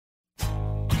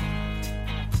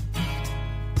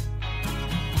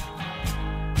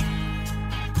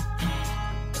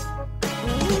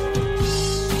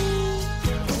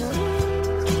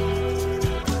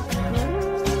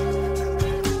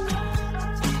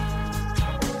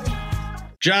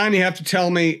John, you have to tell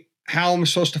me how I'm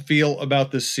supposed to feel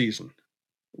about this season.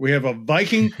 We have a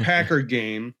Viking-Packer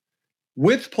game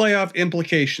with playoff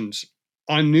implications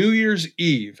on New Year's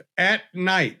Eve at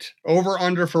night,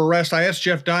 over-under for rest. I asked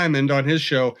Jeff Diamond on his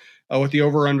show what the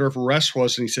over-under for rest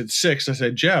was, and he said 6. I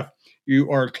said, Jeff, you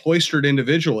are a cloistered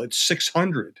individual. It's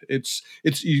 600.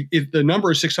 The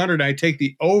number is 600. I take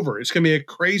the over. It's going to be a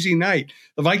crazy night.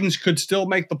 The Vikings could still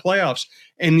make the playoffs,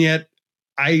 and yet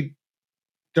I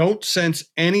don't sense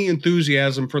any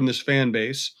enthusiasm from this fan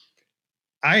base.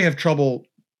 I have trouble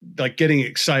getting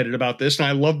excited about this, and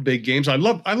I love big games. I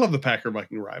love the Packer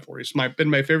Viking rivalry. It's been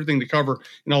my favorite thing to cover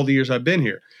in all the years I've been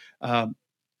here.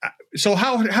 So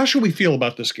how should we feel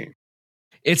about this game?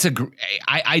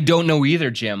 I don't know either,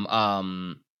 Jim.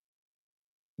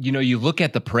 You look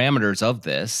at the parameters of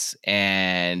this,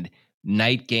 and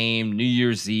night game, New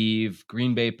Year's Eve,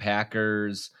 Green Bay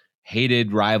Packers,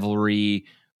 hated rivalry,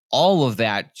 all of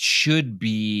that should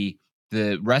be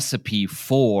the recipe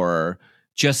for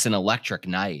just an electric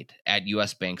night at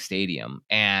US Bank Stadium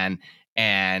and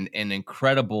an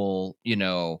incredible,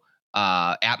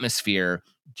 atmosphere,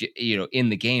 in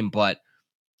the game. But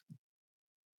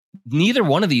neither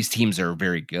one of these teams are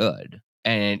very good.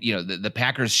 And, the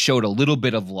Packers showed a little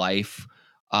bit of life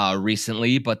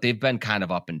recently, but they've been kind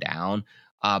of up and down.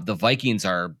 The Vikings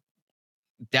are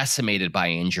decimated by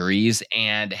injuries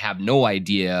and have no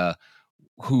idea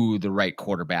who the right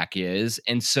quarterback is.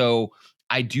 And so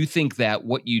I do think that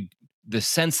the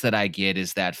sense that I get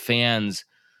is that fans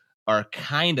are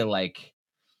kind of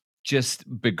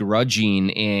just begrudging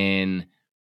in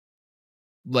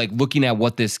looking at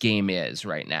what this game is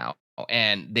right now.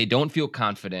 And they don't feel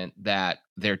confident that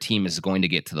their team is going to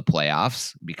get to the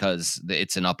playoffs because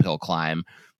it's an uphill climb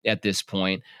at this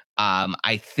point.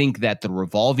 I think that the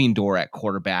revolving door at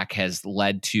quarterback has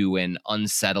led to an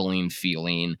unsettling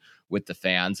feeling with the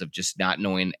fans of just not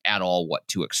knowing at all what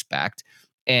to expect.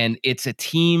 And it's a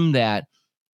team that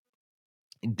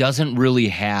doesn't really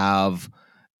have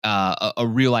a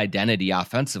real identity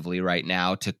offensively right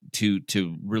now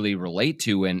to really relate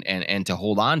to and to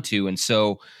hold on to. And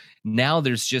so now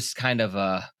there's just kind of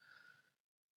a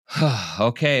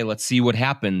okay, let's see what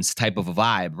happens type of a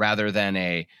vibe rather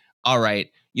than all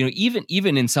right.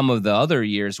 Even in some of the other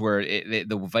years where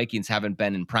the Vikings haven't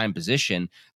been in prime position,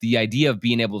 the idea of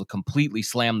being able to completely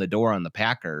slam the door on the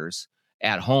Packers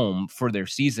at home for their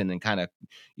season and kind of,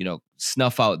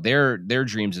 snuff out their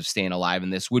dreams of staying alive in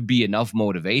this would be enough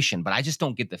motivation. But I just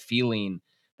don't get the feeling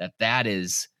that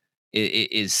is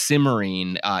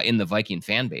simmering in the Viking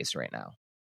fan base right now.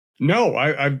 No,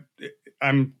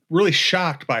 I'm really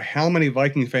shocked by how many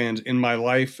Viking fans in my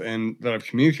life and that I've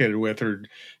communicated with are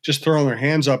just throwing their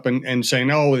hands up and saying,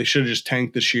 oh, they should have just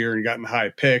tanked this year and gotten a high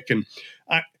pick. And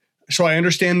so I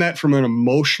understand that from an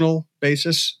emotional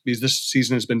basis because this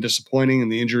season has been disappointing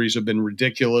and the injuries have been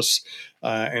ridiculous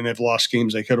and they've lost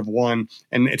games they could have won.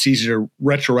 And it's easy to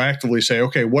retroactively say,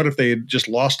 okay, what if they had just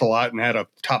lost a lot and had a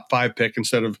top 5 pick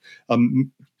instead of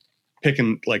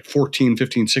picking 14,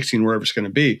 15, 16, wherever it's going to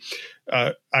be.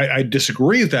 I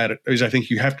disagree with that because I think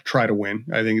you have to try to win.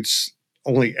 I think it's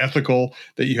only ethical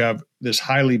that you have this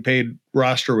highly paid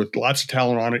roster with lots of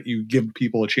talent on it. You give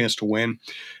people a chance to win.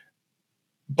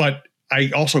 But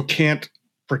I also can't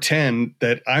pretend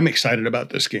that I'm excited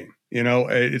about this game.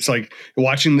 It's like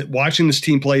watching this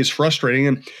team play is frustrating.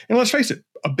 And let's face it,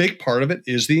 a big part of it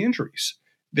is the injuries.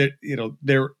 That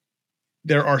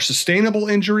there are sustainable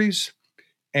injuries.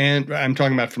 And I'm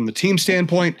talking about from the team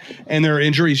standpoint, and there are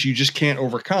injuries you just can't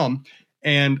overcome.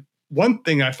 And one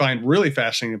thing I find really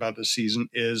fascinating about this season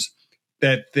is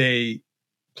that they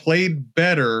played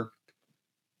better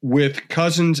with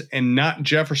Cousins and not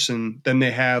Jefferson than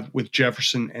they have with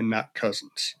Jefferson and not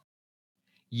Cousins.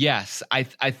 Yes, I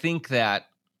think that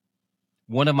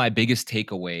one of my biggest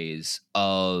takeaways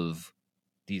of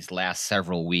these last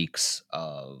several weeks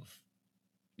of,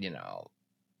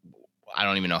 I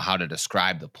don't even know how to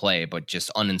describe the play, but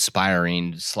just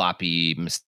uninspiring, sloppy,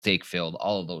 mistake-filled,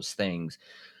 all of those things,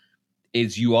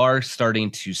 is you are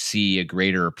starting to see a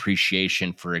greater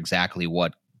appreciation for exactly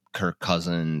what Kirk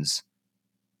Cousins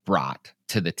brought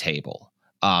to the table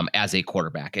as a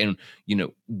quarterback. And,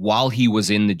 while he was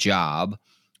in the job,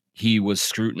 he was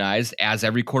scrutinized as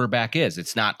every quarterback is.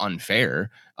 It's not unfair.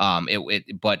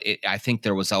 But I think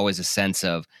there was always a sense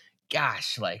of,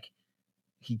 gosh,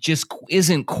 he just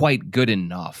isn't quite good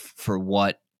enough for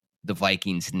what the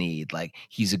Vikings need.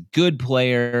 He's a good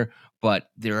player, but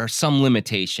there are some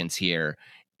limitations here.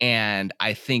 And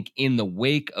I think in the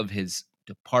wake of his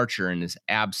departure and his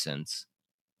absence,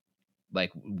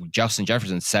 Justin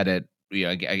Jefferson said it,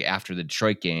 after the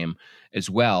Detroit game as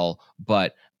well.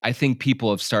 But I think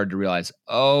people have started to realize,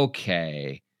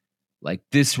 okay, like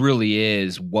this really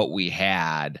is what we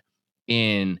had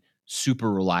in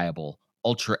super reliable,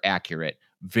 ultra accurate,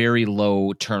 very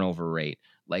low turnover rate.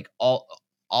 Like all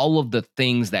of the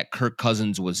things that Kirk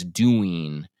Cousins was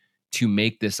doing to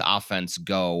make this offense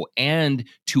go and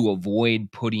to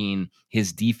avoid putting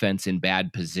his defense in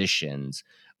bad positions,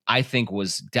 I think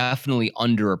was definitely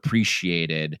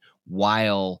underappreciated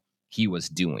while he was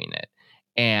doing it.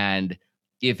 And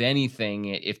if anything,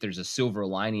 if there's a silver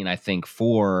lining, I think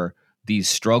for these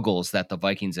struggles that the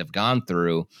Vikings have gone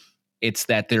through, it's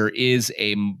that there is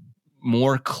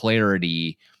more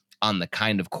clarity on the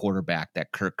kind of quarterback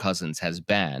that Kirk Cousins has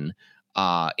been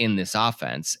in this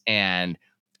offense. And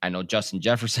I know Justin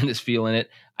Jefferson is feeling it.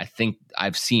 I think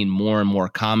I've seen more and more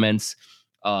comments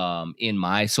in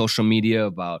my social media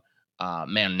about,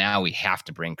 man, now we have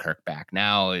to bring Kirk back.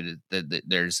 Now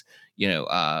there's,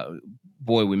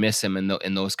 boy, we miss him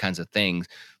and those kinds of things.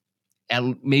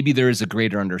 And maybe there is a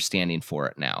greater understanding for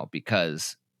it now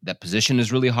because that position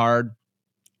is really hard.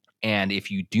 And if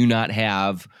you do not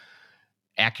have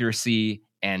accuracy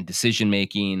and decision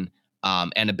making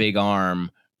and a big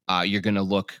arm, you're going to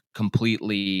look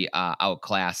completely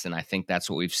outclassed. And I think that's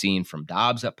what we've seen from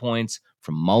Dobbs at points,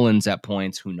 from Mullins at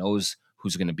points. Who knows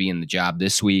who's going to be in the job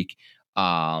this week?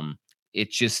 It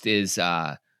just is.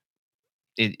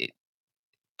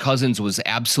 Cousins was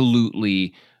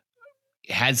absolutely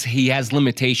he has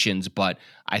limitations, but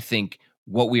I think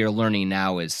what we are learning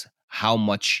now is how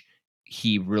much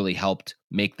he really helped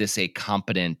make this a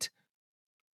competent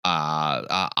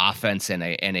offense and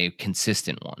a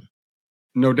consistent one.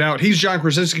 No doubt. He's John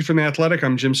Krasinski from The Athletic.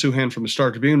 I'm Jim Suhan from the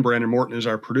Star Tribune. Brandon Morton is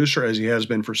our producer, as he has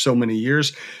been for so many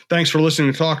years. Thanks for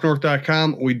listening to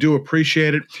TalkNorth.com. We do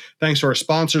appreciate it. Thanks to our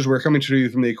sponsors. We're coming to you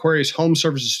from the Aquarius Home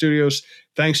Services Studios.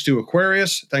 Thanks to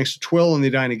Aquarius. Thanks to Twill and the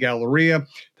Edina Galleria.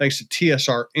 Thanks to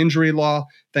TSR Injury Law.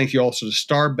 Thank you also to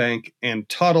Star Bank and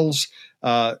Tuttles.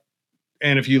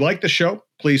 And if you like the show,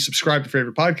 please subscribe to your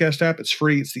favorite podcast app. It's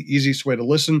free. It's the easiest way to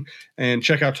listen. And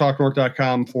check out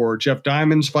TalkNorth.com for Jeff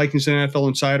Diamond's Vikings and NFL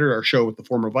Insider, our show with the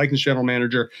former Vikings general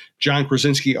manager, John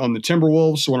Krasinski on the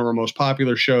Timberwolves, one of our most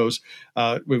popular shows. We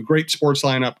have a great sports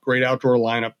lineup, great outdoor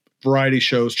lineup, variety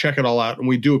shows. Check it all out. And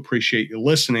we do appreciate you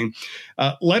listening.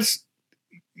 Let's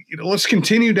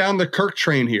continue down the Kirk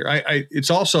train here. It's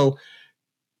also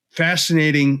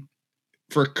fascinating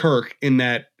for Kirk in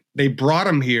that they brought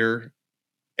him here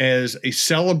as a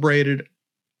celebrated,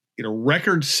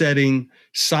 record-setting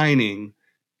signing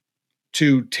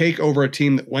to take over a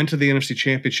team that went to the NFC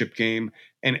Championship game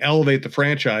and elevate the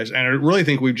franchise. And I really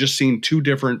think we've just seen two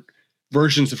different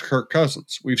versions of Kirk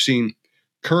Cousins. We've seen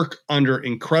Kirk under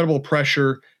incredible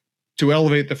pressure to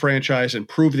elevate the franchise and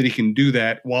prove that he can do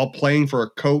that while playing for a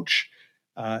coach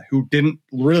who didn't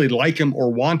really like him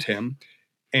or want him.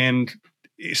 And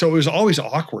so it was always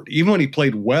awkward. Even when he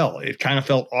played well, it kind of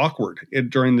felt awkward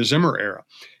during the Zimmer era.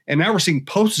 And now we're seeing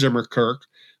post-Zimmer Kirk,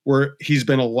 where he's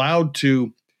been allowed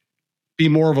to be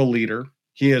more of a leader.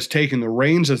 He has taken the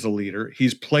reins as a leader.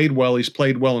 He's played well. He's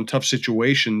played well in tough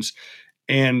situations.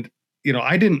 And,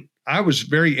 I was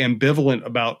very ambivalent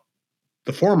about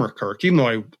the former Kirk, even though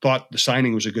I thought the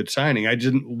signing was a good signing. I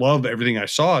didn't love everything I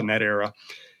saw in that era.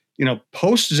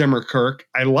 Post-Zimmer Kirk,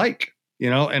 I like.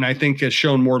 And I think has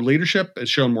shown more leadership, has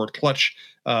shown more clutch,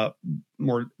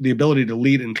 more the ability to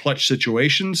lead in clutch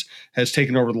situations, has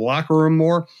taken over the locker room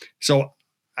more. So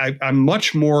I'm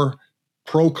much more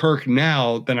pro Kirk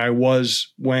now than I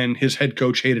was when his head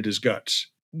coach hated his guts.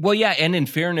 Well, yeah, and in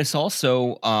fairness,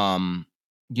 also,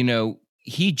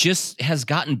 he just has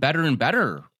gotten better and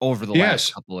better over the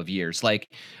last couple of years.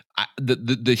 Like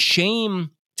the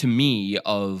shame to me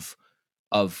of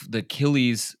the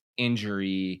Achilles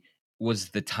injury was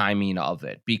the timing of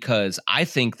it, because I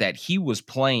think that he was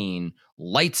playing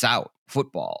lights out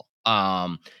football.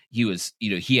 He was,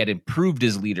 he had improved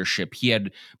his leadership. He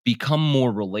had become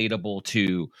more relatable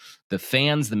to the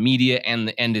fans, the media,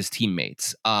 and his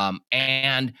teammates.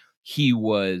 And he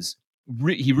was,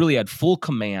 he really had full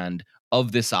command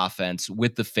of this offense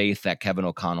with the faith that Kevin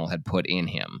O'Connell had put in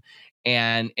him.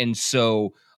 And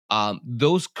so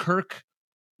those Kirk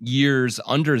years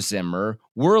under Zimmer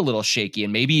were a little shaky,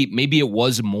 and maybe it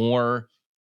was more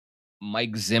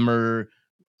Mike Zimmer,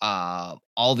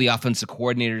 all the offensive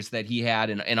coordinators that he had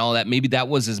and all that. Maybe that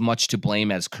was as much to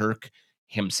blame as Kirk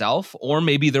himself, or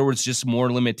maybe there was just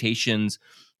more limitations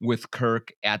with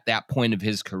Kirk at that point of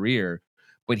his career.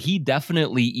 But he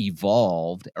definitely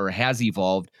evolved, or has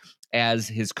evolved, as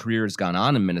his career has gone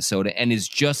on in Minnesota, and is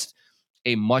just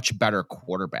a much better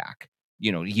quarterback.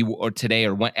 He or today,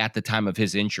 or went at the time of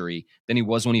his injury, than he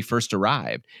was when he first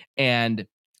arrived. And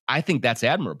I think that's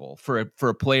admirable for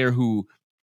a player who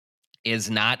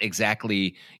is not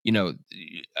exactly, it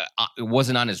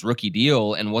wasn't on his rookie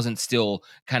deal and wasn't still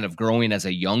kind of growing as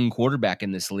a young quarterback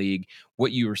in this league.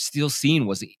 What you were still seeing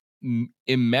was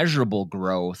immeasurable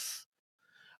growth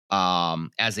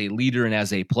as a leader and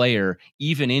as a player,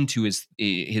 even into his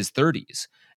 30s,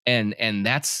 and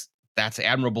that's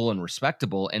admirable and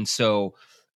respectable. And so,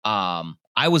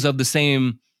 I was of the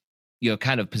same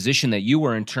kind of position that you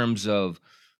were in terms of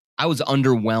I was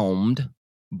underwhelmed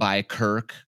by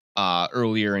Kirk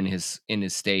earlier in his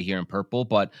stay here in Purple,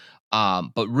 but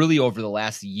really over the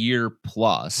last year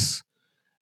plus,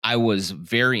 I was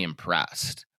very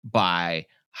impressed by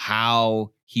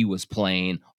how he was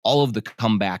playing, all of the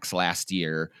comebacks last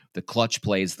year, the clutch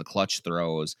plays, the clutch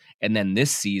throws, and then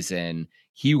this season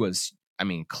he was, I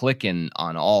mean, clicking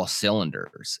on all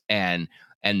cylinders and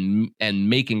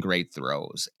making great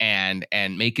throws and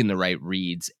making the right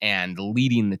reads and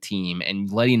leading the team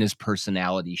and letting his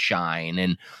personality shine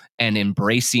and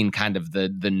embracing kind of the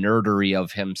nerdery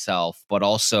of himself, but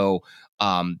also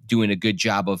doing a good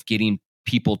job of getting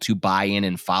people to buy in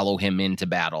and follow him into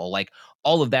battle. Like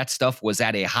all of that stuff was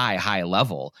at a high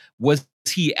level. Was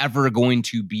he ever going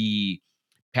to be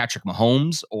Patrick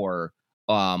Mahomes or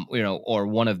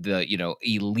one of the,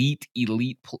 elite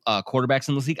quarterbacks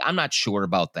in the league? I'm not sure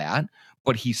about that,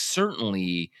 but he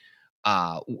certainly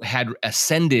had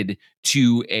ascended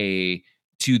to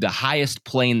the highest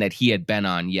plane that he had been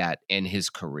on yet in his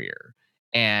career.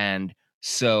 And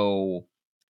so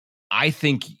I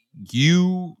think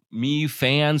you, me,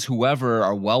 fans, whoever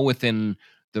are well within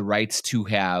the rights to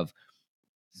have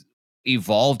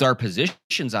evolved our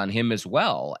positions on him as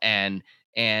well. And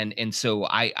so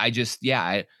I just,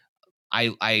 yeah,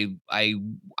 I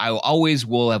always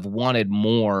will have wanted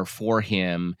more for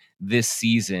him this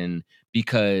season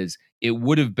because it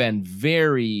would have been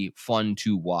very fun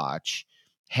to watch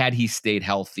had he stayed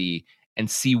healthy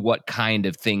and see what kind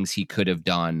of things he could have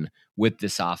done with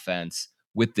this offense,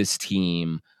 with this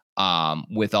team,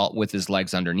 with his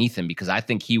legs underneath him, because I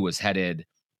think he was headed,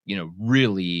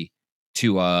 really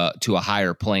to a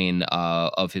higher plane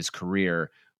of his career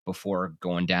before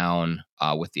going down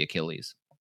with the Achilles.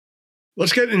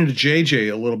 Let's get into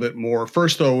JJ a little bit more.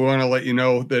 First, though, we want to let you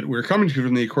know that we're coming to you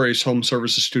from the Aquarius Home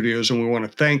Services Studios, and we want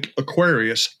to thank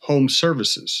Aquarius Home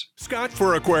Services. Scott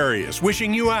for Aquarius,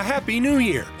 wishing you a happy new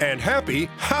year. And happy,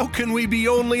 how can we be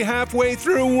only halfway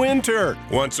through winter?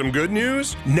 Want some good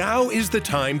news? Now is the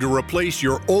time to replace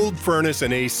your old furnace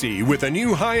and AC with a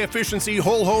new high-efficiency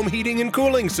whole home heating and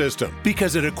cooling system.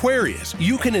 Because at Aquarius,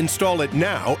 you can install it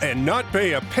now and not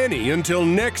pay a penny until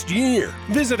next year.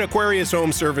 Visit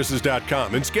AquariusHomeservices.com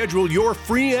and schedule your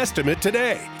free estimate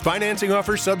today. Financing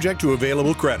offers subject to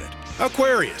available credit.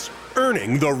 Aquarius,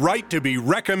 earning the right to be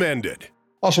recommended.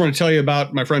 Also want to tell you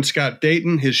about my friend Scott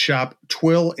Dayton, his shop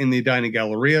Twill in the Edina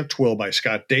Galleria. Twill by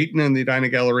Scott Dayton in the Edina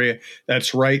Galleria.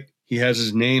 That's right. He has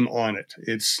his name on it.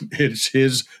 It's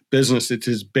his business. It's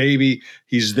his baby.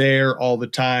 He's there all the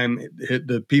time.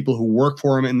 The people who work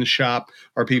for him in the shop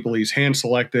are people he's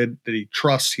hand-selected, that he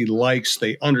trusts, he likes.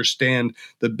 They understand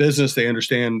the business. They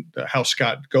understand how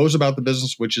Scott goes about the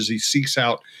business, which is he seeks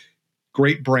out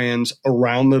great brands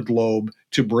around the globe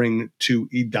to bring to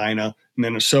Edina,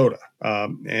 Minnesota.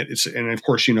 And of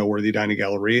course, you know where the Edina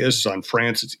Galleria is. It's on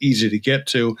France. It's easy to get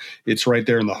to. It's right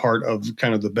there in the heart of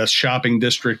kind of the best shopping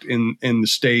district in the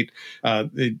state.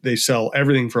 They sell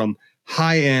everything from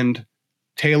high-end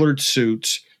tailored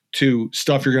suits to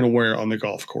stuff you're going to wear on the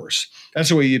golf course. That's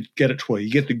the way you get at Twill. You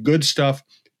get the good stuff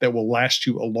that will last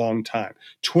you a long time.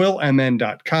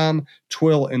 TwillMN.com,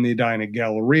 Twill in the Edina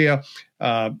Galleria.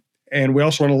 And we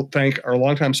also want to thank our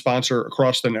longtime sponsor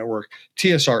across the network,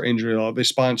 TSR Injury Law. They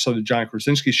sponsor the John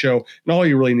Krasinski Show. And all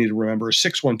you really need to remember is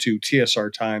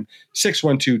 612-TSR-TIME,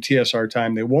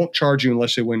 612-TSR-TIME. They won't charge you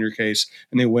unless they win your case,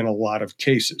 and they win a lot of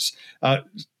cases.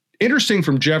 Interesting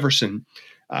from Jefferson,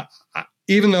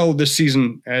 even though this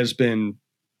season has been,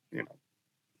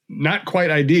 not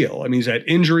quite ideal. I mean, he's had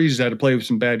injuries. He's had to play with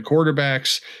some bad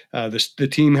quarterbacks. The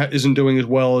team isn't doing as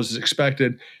well as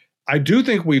expected. I do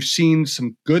think we've seen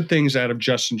some good things out of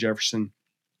Justin Jefferson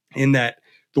in that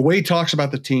the way he talks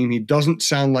about the team, he doesn't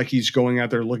sound like he's going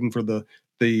out there looking for the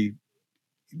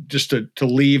just to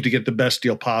leave to get the best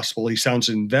deal possible. He sounds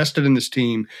invested in this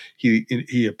team.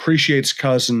 He appreciates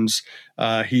Cousins.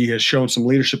 He has shown some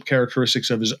leadership characteristics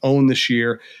of his own this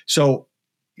year. So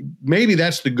maybe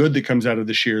that's the good that comes out of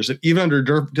this year, is that even under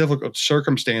difficult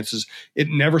circumstances, it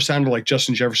never sounded like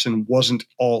Justin Jefferson wasn't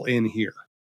all in here.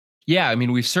 Yeah, I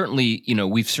mean, we've certainly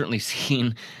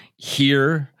seen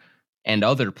here and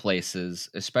other places,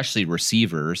 especially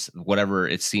receivers, whatever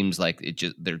it seems like,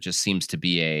 there just seems to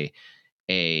be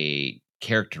a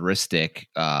characteristic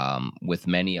with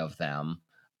many of them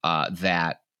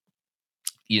that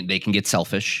they can get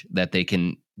selfish, that they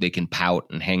can pout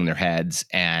and hang their heads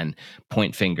and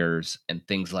point fingers and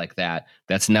things like that.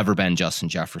 That's never been Justin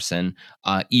Jefferson,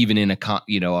 even in a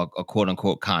quote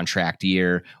unquote contract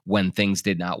year when things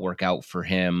did not work out for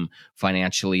him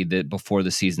financially before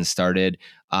the season started.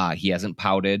 He hasn't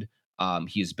pouted.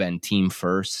 He's been team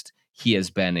first. He has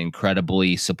been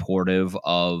incredibly supportive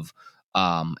of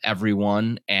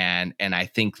everyone, and I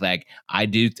think like I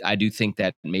do think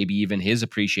that maybe even his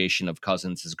appreciation of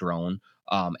Cousins has grown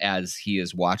as he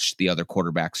has watched the other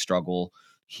quarterbacks struggle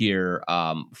here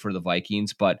for the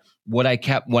Vikings. But what I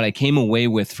came away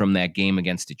with from that game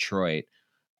against Detroit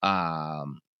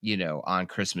on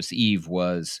Christmas Eve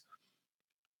was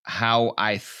how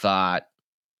I thought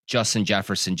Justin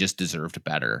Jefferson just deserved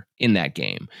better in that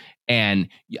game. And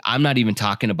I'm not even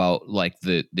talking about like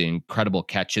the incredible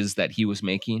catches that he was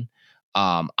making.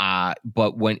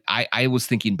 But when I was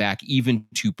thinking back even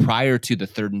to prior to the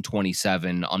 3rd and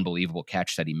 27 unbelievable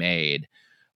catch that he made,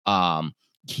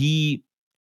 he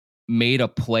made a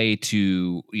play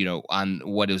to, on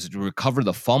what is to recover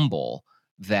the fumble,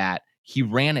 that he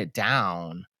ran it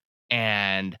down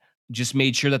and just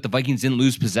made sure that the Vikings didn't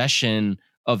lose possession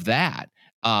of that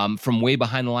from way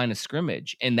behind the line of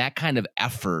scrimmage. And that kind of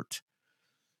effort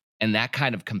and that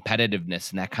kind of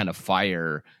competitiveness and that kind of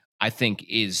fire, I think,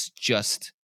 is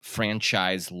just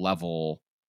franchise level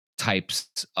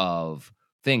types of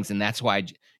things. And that's why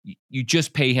you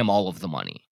just pay him all of the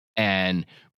money. And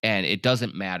it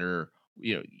doesn't matter,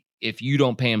 if you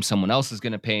don't pay him, someone else is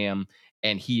going to pay him.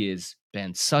 And he has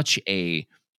been such a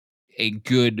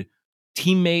good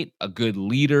teammate, a good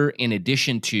leader, in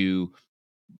addition to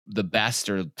the best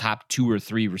or top 2 or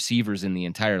 3 receivers in the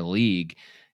entire league.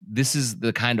 This is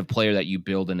the kind of player that you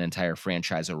build an entire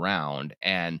franchise around.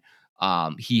 And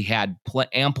he had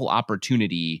ample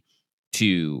opportunity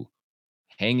to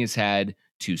hang his head,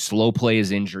 to slow play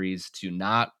his injuries, to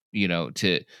not,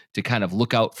 to kind of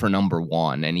look out for number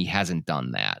one. And he hasn't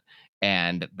done that.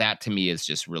 And that to me is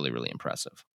just really, really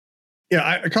impressive.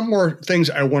 Yeah, a couple more things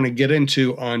I want to get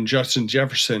into on Justin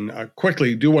Jefferson.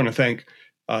 Quickly, do want to thank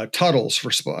Tuddles for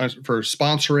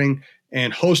sponsoring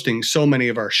and hosting so many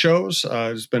of our shows.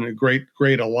 It's been a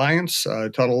great alliance,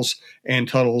 Tuddles and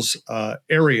Tuddles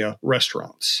area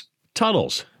restaurants.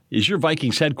 Tuddles is your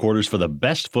Vikings headquarters for the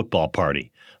best football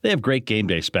party. They have great game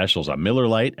day specials on Miller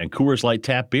Lite and Coors Light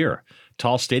tap beer.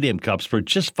 Tall stadium cups for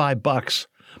just $5,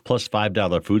 plus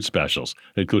 $5 food specials,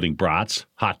 including brats,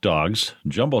 hot dogs,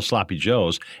 jumbo sloppy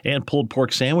joes, and pulled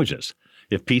pork sandwiches.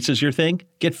 If pizza's your thing,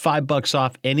 get $5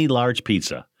 off any large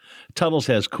pizza. Tuddles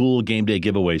has cool game day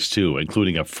giveaways too,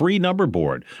 including a free number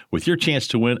board with your chance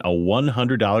to win a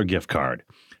 $100 gift card.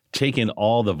 Take in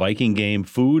all the Viking game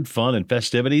food, fun, and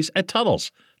festivities at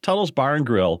Tuddles. Tuddles Bar and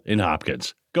Grill in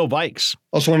Hopkins. Go Vikes.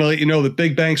 Also want to let you know that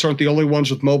big banks aren't the only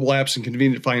ones with mobile apps and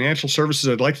convenient financial services.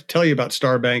 I'd like to tell you about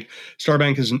Star Bank. Star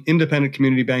Bank is an independent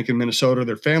community bank in Minnesota.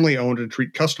 They're family-owned and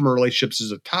treat customer relationships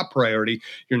as a top priority.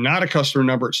 You're not a customer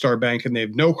number at Star Bank, and they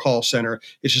have no call center.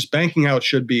 It's just banking how it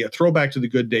should be, a throwback to the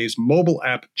good days. Mobile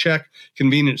app, check.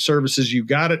 Convenient services, you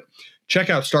got it. Check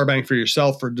out Starbank for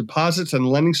yourself. For deposits and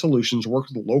lending solutions, work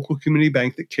with a local community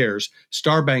bank that cares.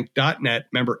 Starbank.net,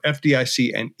 member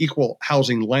FDIC, and equal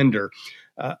housing lender.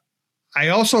 I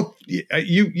also,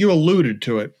 you alluded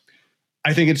to it.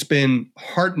 I think it's been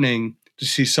heartening to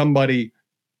see somebody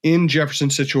in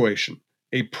Jefferson's situation,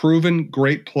 a proven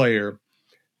great player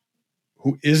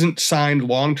who isn't signed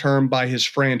long-term by his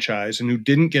franchise and who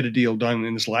didn't get a deal done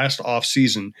in his last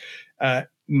offseason,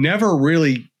 never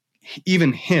really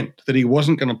even hint that he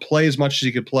wasn't going to play as much as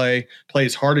he could play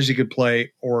as hard as he could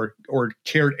play, or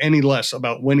cared any less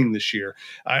about winning this year.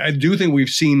 I do think we've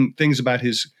seen things about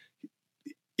his,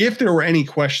 if there were any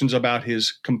questions about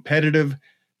his competitive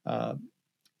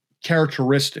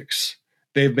characteristics,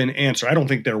 they've been answered. I don't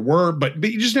think there were, but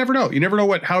you just never know. You never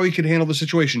know how he could handle the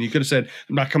situation. He could have said,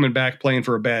 I'm not coming back playing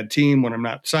for a bad team when I'm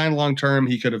not signed long-term.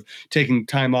 He could have taken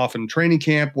time off in training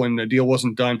camp when the deal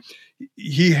wasn't done.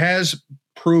 He has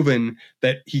proven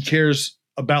that he cares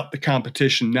about the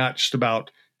competition, not just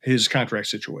about his contract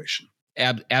situation.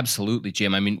 Absolutely,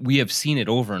 Jim. I mean, we have seen it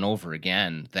over and over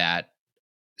again that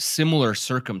similar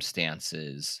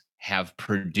circumstances have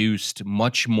produced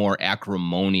much more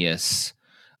acrimonious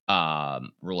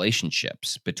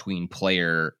relationships between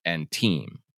player and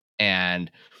team.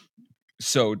 And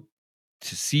so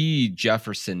to see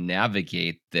Jefferson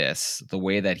navigate this the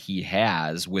way that he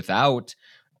has without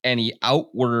any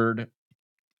outward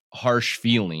harsh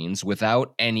feelings,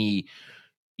 without any,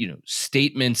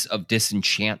 statements of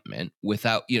disenchantment,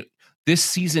 without, this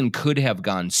season could have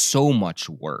gone so much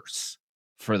worse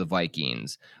for the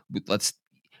Vikings. Let's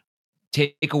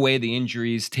take away the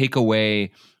injuries, take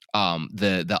away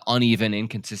the uneven,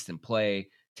 inconsistent play,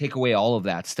 take away all of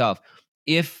that stuff.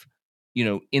 If,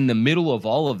 in the middle of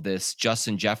all of this,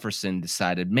 Justin Jefferson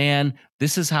decided, man,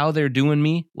 this is how they're doing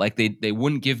me. Like they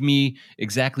wouldn't give me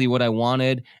exactly what I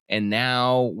wanted, and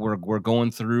now we're going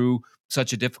through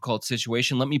such a difficult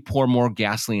situation. Let me pour more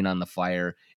gasoline on the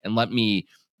fire, and let me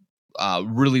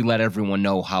really let everyone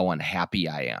know how unhappy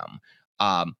I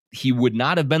am. He would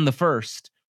not have been the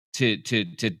first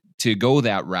to go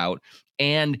that route,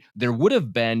 and there would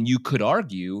have been, you could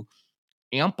argue,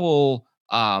 ample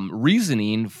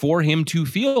reasoning for him to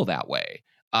feel that way.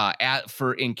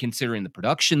 In considering the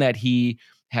production that he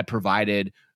had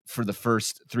provided for the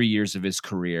first 3 years of his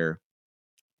career,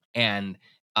 and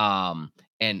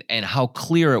how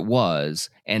clear it was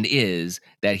and is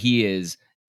that he is,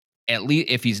 at least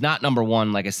if he's not number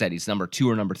one, like I said, he's number 2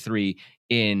 or number 3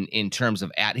 in terms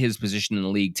of at his position in the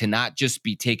league, to not just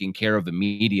be taken care of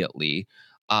immediately.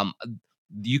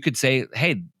 You could say,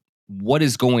 hey, what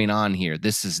is going on here?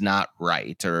 This is not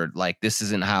right, or like, this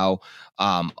isn't how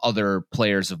other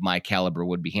players of my caliber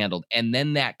would be handled. And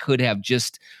then that could have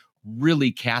just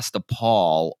really cast a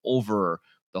pall over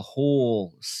the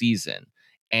whole season.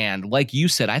 And like you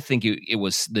said, I think it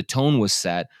was, the tone was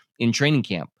set in training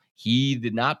camp. He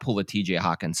did not pull a TJ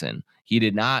Hawkinson. He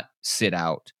did not sit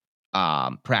out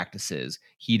practices.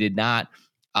 He did not,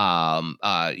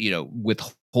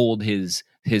 withhold his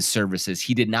services.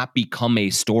 He did not become a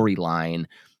storyline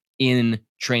in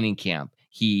training camp.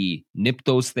 He nipped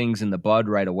those things in the bud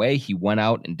right away. He went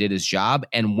out and did his job.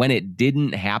 And when it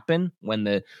didn't happen, when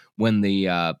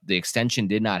the extension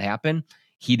did not happen,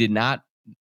 he did not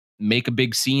make a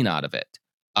big scene out of it.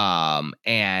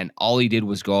 And all he did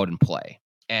was go out and play.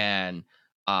 And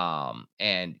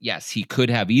yes, he could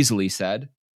have easily said,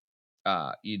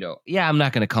 yeah, I'm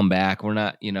not going to come back. We're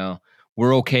not,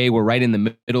 we're okay. We're right in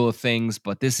the middle of things,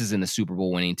 but this isn't a Super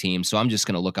Bowl winning team. So I'm just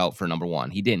going to look out for number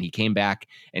one. He didn't. He came back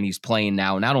and he's playing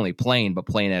now, not only playing, but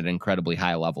playing at an incredibly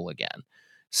high level again.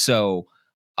 So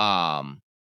all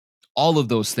of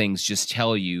those things just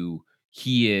tell you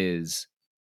he is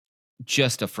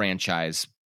just a franchise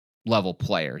level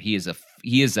player. He is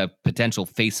a potential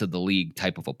face of the league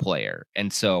type of a player.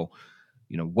 And so,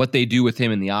 what they do with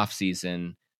him in the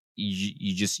offseason,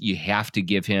 you have to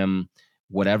give him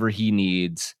whatever he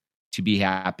needs to be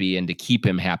happy and to keep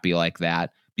him happy like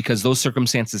that, because those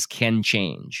circumstances can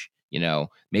change.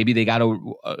 Maybe they got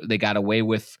away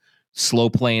with slow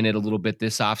playing it a little bit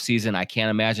this offseason. I can't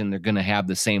imagine they're going to have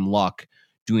the same luck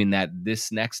doing that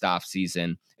this next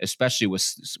offseason, especially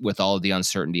with all of the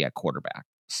uncertainty at quarterback.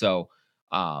 So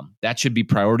that should be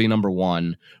priority number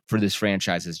one for this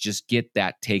franchise, is just get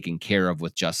that taken care of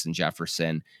with Justin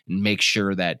Jefferson and make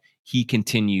sure that he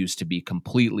continues to be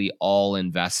completely all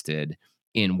invested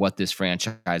in what this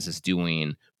franchise is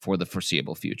doing for the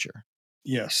foreseeable future.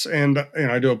 Yes. And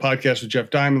I do a podcast with Jeff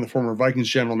Diamond, the former Vikings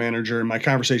general manager, and my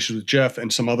conversations with Jeff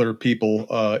and some other people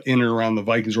in and around the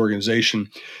Vikings organization.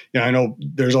 I know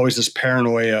there's always this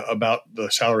paranoia about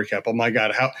the salary cap. Oh my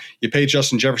God, how you pay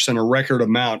Justin Jefferson a record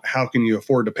amount. How can you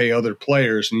afford to pay other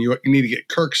players? And you need to get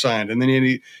Kirk signed. And then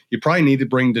you probably need to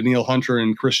bring Danielle Hunter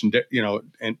and Christian,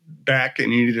 and back,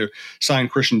 and you need to sign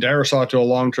Christian Darrisaw to a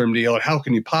long-term deal. And how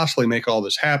can you possibly make all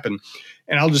this happen?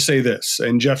 And I'll just say this,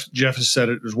 and Jeff has said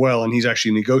it as well, and he's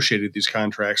actually negotiated these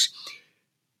contracts.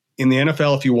 In the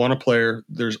NFL, if you want a player,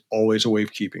 there's always a way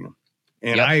of keeping them.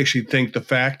 And yep. I actually think the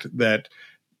fact that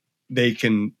they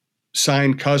can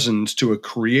sign Cousins to a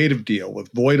creative deal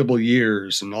with voidable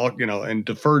years and all, and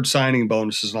deferred signing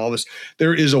bonuses and all this,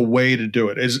 there is a way to do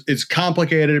it. It's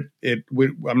complicated.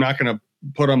 I'm not going to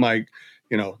put on my,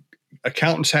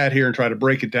 accountant's hat here and try to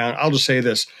break it down. I'll just say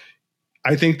this.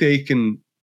 I think they can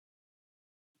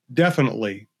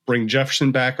definitely bring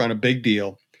Jefferson back on a big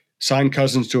deal, sign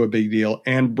Cousins to a big deal,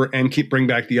 and bring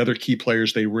back the other key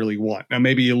players they really want. Now,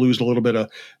 maybe you lose a little bit of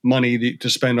money to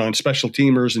spend on special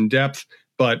teamers and depth,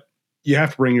 but you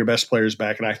have to bring your best players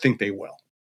back, and I think they will.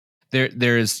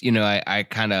 There's, I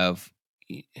kind of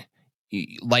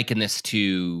liken this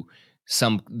to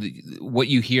what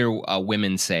you hear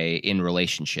women say in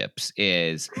relationships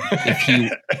is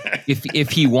if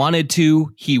he wanted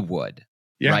to, he would.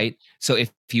 Yeah. Right. So if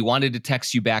he wanted to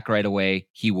text you back right away,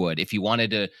 he would. If he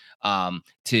wanted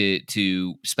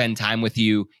to spend time with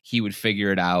you, he would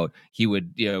figure it out. He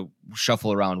would,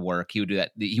 shuffle around work. He would do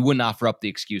that. He wouldn't offer up the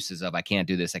excuses of, I can't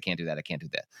do this, I can't do that, I can't do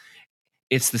that.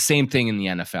 It's the same thing in the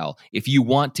NFL. If you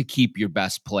want to keep your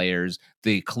best players,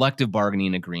 the collective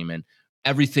bargaining agreement,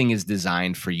 everything is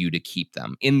designed for you to keep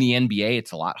them. In the NBA,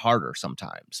 it's a lot harder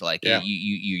sometimes. Like Yeah.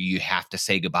 you have to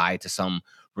say goodbye to some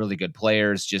really good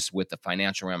players just with the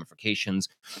financial ramifications,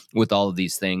 with all of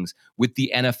these things. With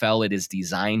the NFL, it is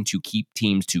designed to keep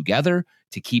teams together,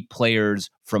 to keep players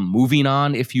from moving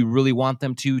on if you really want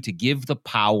them to give the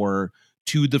power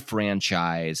to the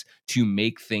franchise to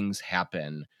make things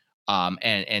happen,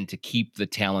 and to keep the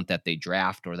talent that they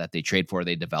draft or that they trade for,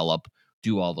 they develop,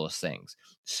 do all those things.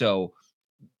 So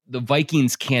the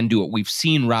Vikings can do it. We've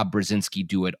seen Rob Brzezinski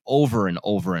do it over and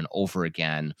over and over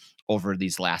again over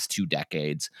these last 2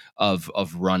 decades of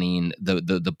running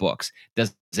the books.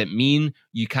 Does it mean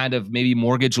you kind of maybe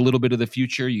mortgage a little bit of the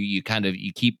future? You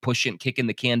keep kicking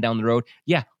the can down the road?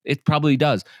 Yeah, it probably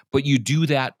does. But you do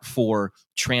that for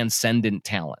transcendent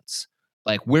talents.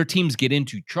 Like where teams get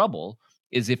into trouble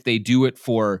is if they do it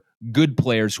for good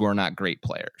players who are not great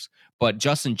players. But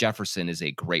Justin Jefferson is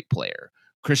a great player.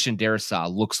 Christian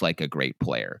Darrisaw looks like a great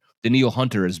player. Daniil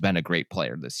Hunter has been a great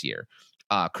player this year.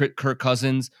 Kirk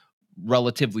Cousins,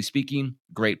 relatively speaking,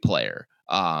 great player.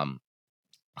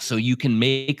 So you can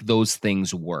make those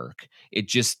things work. It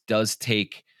just does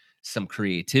take some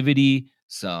creativity,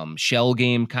 some shell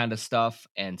game kind of stuff,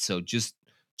 and so just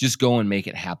go and make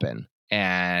it happen.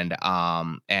 And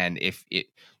if it,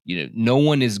 no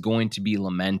one is going to be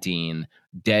lamenting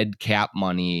dead cap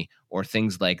money or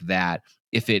things like that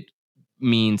if it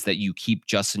means that you keep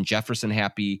Justin Jefferson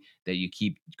happy, that you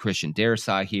keep Christian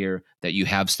Darrisaw here, that you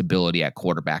have stability at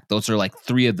quarterback. Those are like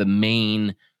 3 of the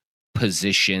main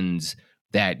positions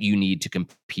that you need to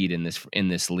compete in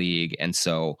this league. And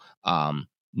so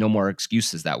no more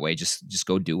excuses that way. Just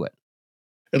go do it.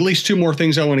 At least 2 more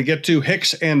things I want to get to.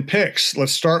 Hicks and picks.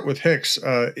 Let's start with Hicks.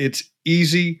 It's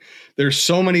easy. There's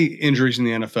so many injuries in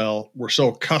the NFL. We're so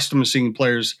accustomed to seeing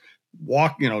players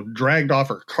dragged off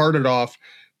or carted off,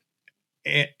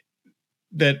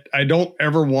 that I don't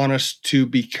ever want us to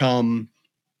become,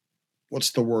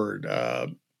 what's the word?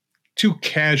 Too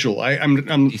casual. I'm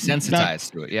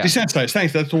desensitized to it. Yeah. Desensitized.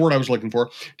 Thanks. That's the word I was looking for.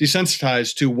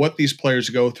 Desensitized to what these players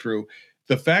go through.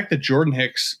 The fact that Jordan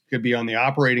Hicks could be on the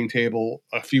operating table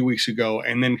a few weeks ago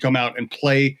and then come out and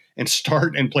play and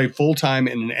start and play full time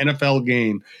in an NFL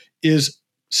game is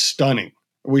stunning.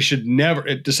 We should never,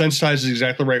 desensitized is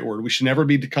exactly the right word. We should never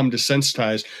become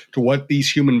desensitized to what these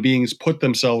human beings put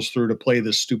themselves through to play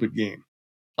this stupid game.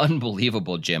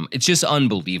 Unbelievable, Jim. It's just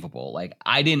unbelievable. Like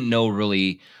I didn't know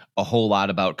really a whole lot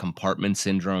about compartment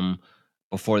syndrome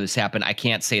before this happened. I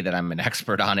can't say that I'm an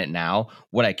expert on it now.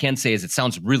 What I can say is it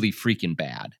sounds really freaking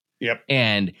bad. Yep.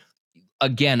 And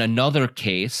again, another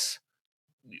case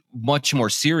much more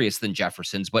serious than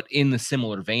Jefferson's, but in the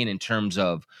similar vein in terms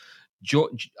of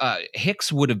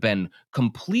Hicks would have been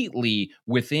completely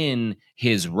within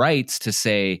his rights to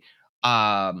say,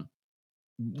 yeah,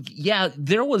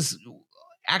 there was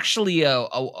actually a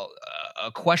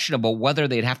question about whether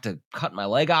they'd have to cut my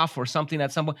leg off or something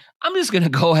at some point. I'm just going to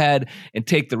go ahead and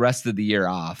take the rest of the year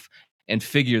off and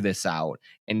figure this out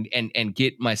and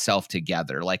get myself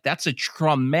together. Like that's a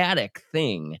traumatic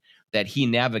thing that he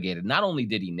navigated. Not only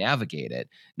did he navigate it,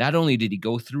 not only did he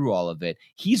go through all of it,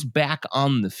 he's back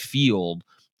on the field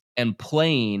and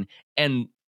playing and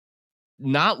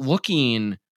not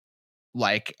looking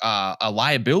like a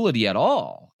liability at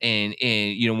all. And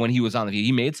when he was on the field,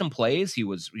 he made some plays. He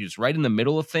was right in the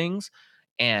middle of things.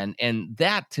 And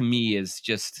that to me is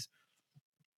just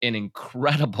an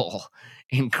incredible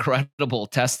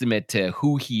testament to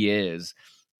who he is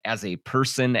as a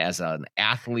person, as an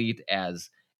athlete, as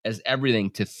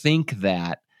everything. To think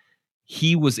that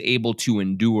he was able to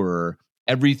endure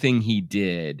everything he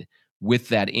did with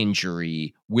that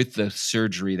injury, with the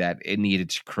surgery that it needed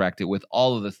to correct it, with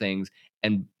all of the things,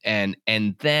 and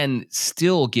then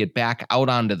still get back out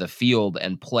onto the field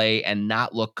and play and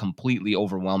not look completely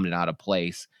overwhelmed and out of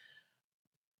place.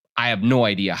 I have no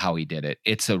idea how he did it.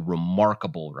 It's a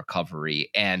remarkable recovery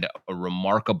and a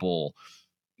remarkable,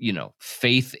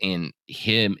 faith in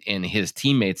him and his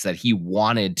teammates that he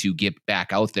wanted to get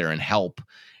back out there and help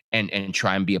and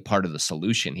try and be a part of the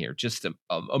solution here. Just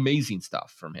amazing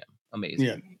stuff from him. Amazing.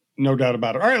 Yeah, no doubt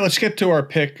about it. All right, let's get to our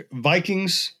pick.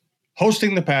 Vikings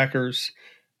hosting the Packers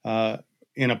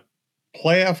in a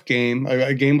playoff game,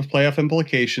 a game with playoff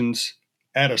implications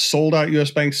at a sold-out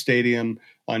U.S. Bank Stadium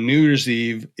on New Year's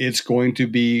Eve. It's going to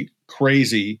be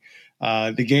crazy.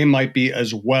 The game might be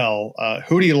as well.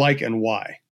 Who do you like and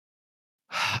why?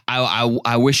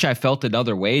 I wish I felt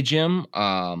another way, Jim.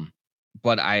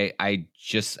 But I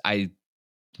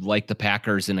like the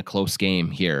Packers in a close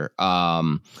game here.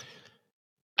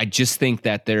 I I just think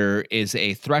that there is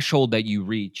a threshold that you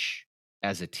reach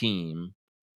as a team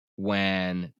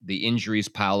when the injuries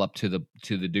pile up to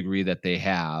the degree that they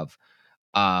have,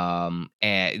 and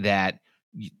that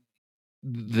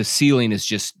the ceiling is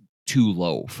just too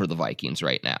low for the Vikings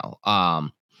right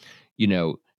now. You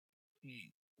know,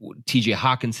 TJ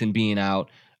Hawkinson being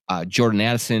out, Jordan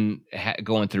Addison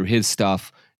going through his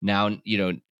stuff. Now,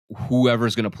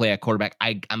 whoever's going to play at quarterback,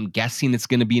 I'm guessing it's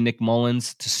going to be Nick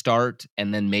Mullins to start,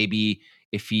 and then maybe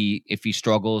if he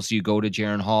struggles, you go to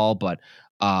Jaron Hall. But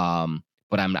I'm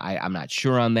not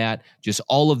sure on that. Just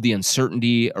all of the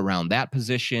uncertainty around that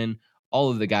position, all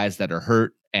of the guys that are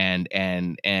hurt and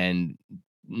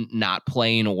not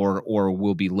playing or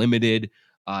will be limited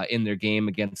in their game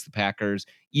against the Packers,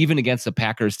 even against the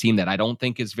Packers team that I don't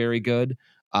think is very good.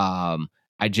 I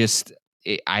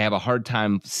have a hard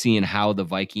time seeing how the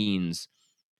Vikings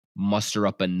muster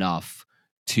up enough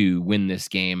to win this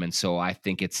game. And so I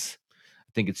think it's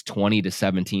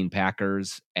 20-17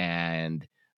 Packers, and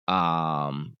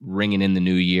ringing in the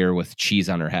new year with cheese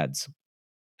on their heads.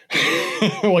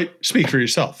 Well, speak for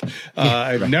yourself.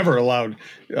 I've never allowed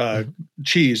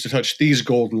cheese to touch these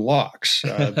golden locks.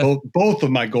 Both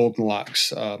of my golden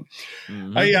locks. I'm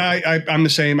the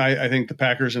same. I think the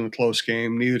Packers in a close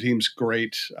game. Neither team's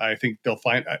great. I think they'll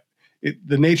find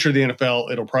the nature of the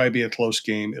NFL. It'll probably be a close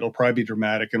game. It'll probably be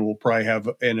dramatic, and we'll probably have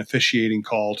an officiating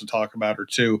call to talk about or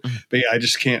two. But yeah, I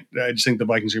just think the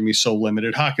Vikings are going to be so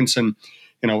limited. Hawkinson,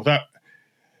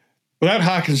 Without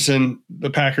Hawkinson, the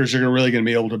Packers are really going to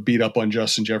be able to beat up on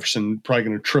Justin Jefferson, probably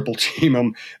going to triple team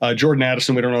him. Jordan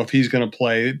Addison, we don't know if he's going to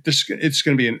play. It's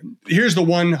going to be here's the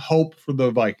one hope for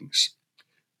the Vikings,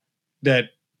 that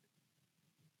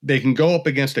they can go up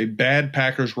against a bad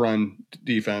Packers run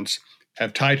defense,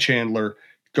 have Ty Chandler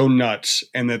go nuts,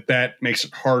 and that makes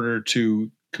it harder to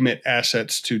commit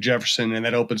assets to Jefferson, and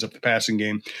that opens up the passing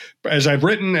game. But as I've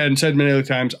written and said many other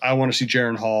times, I want to see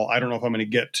Jaron Hall. I don't know if I'm going to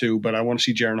get to, but I want to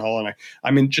see Jaron Hall. And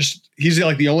he's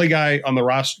like the only guy on the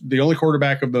roster, the only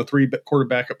quarterback of the three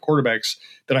quarterbacks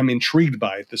that I'm intrigued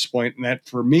by at this point. And that,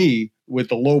 for me, with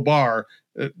the low bar,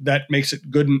 that makes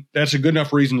it good. That's a good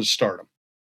enough reason to start him.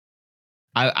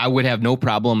 I would have no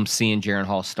problem seeing Jaron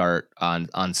Hall start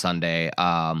on Sunday.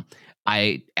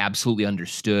 I absolutely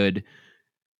understood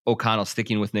O'Connell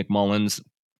sticking with Nick Mullins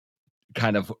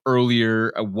kind of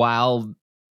earlier, while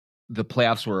the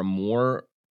playoffs were more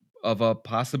of a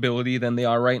possibility than they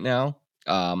are right now.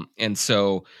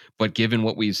 But given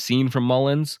what we've seen from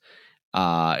Mullins,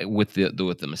 with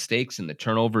the mistakes and the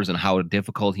turnovers and how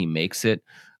difficult he makes it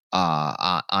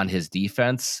on his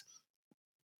defense,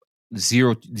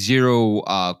 zero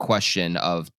question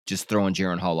of just throwing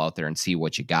Jaron Hall out there and see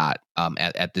what you got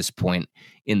at this point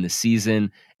in the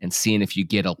season, and seeing if you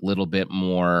get a little bit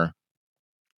more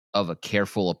of a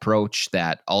careful approach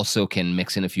that also can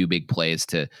mix in a few big plays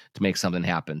to make something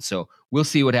happen. So we'll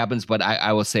see what happens. But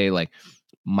I will say, like,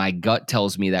 my gut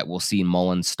tells me that we'll see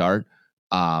Mullins start,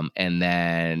 and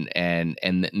then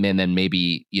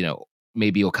maybe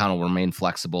O'Connell will remain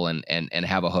flexible and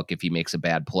have a hook if he makes a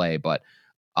bad play. But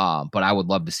I would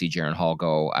love to see Jaron Hall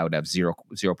go. I would have zero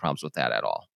problems with that at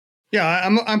all. Yeah,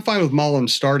 I'm fine with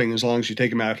Mullins starting as long as you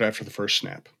take him out after the first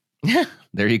snap.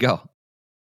 There you go.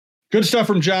 Good stuff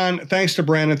from John. Thanks to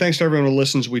Brandon. Thanks to everyone who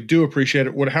listens. We do appreciate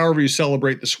it. However you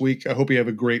celebrate this week, I hope you have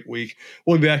a great week.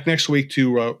 We'll be back next week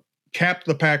to cap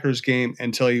the Packers game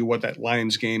and tell you what that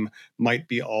Lions game might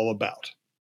be all about.